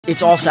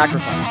It's all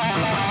sacrifice.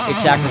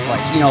 It's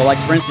sacrifice. You know, like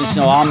for instance,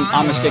 you know,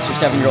 I'm a 6 or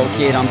 7 year old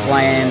kid, I'm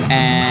playing,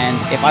 and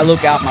if I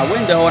look out my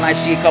window and I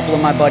see a couple of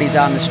my buddies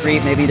out in the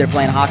street, maybe they're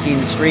playing hockey in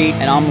the street,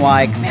 and I'm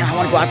like, man, I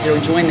want to go out there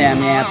and join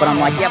them, yeah, but I'm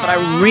like, yeah, but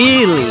I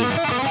really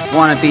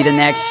want to be the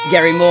next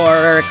Gary Moore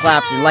or Eric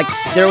Clapton. Like,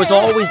 there was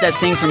always that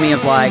thing for me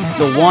of like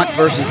the want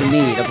versus the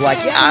need of like,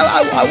 yeah,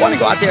 I want to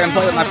go out there and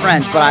play with my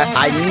friends, but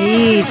I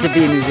need to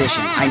be a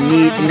musician. I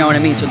need, you know what I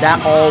mean? So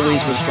that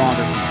always was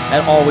stronger for me.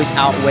 That always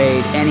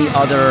outweighed any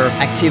other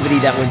activity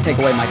that would take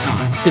away my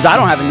time. Because I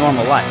don't have a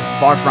normal life,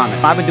 far from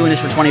it. I've been doing this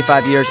for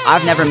 25 years.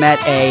 I've never met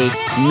a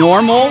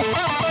normal,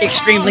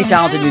 extremely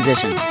talented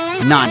musician.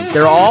 None.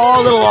 They're all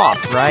a little off,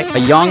 right? A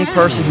young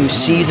person who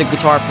sees a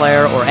guitar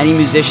player or any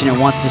musician and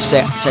wants to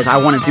says, I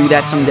want to do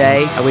that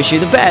someday. I wish you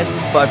the best,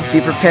 but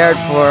be prepared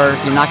for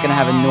you're not going to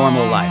have a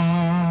normal life.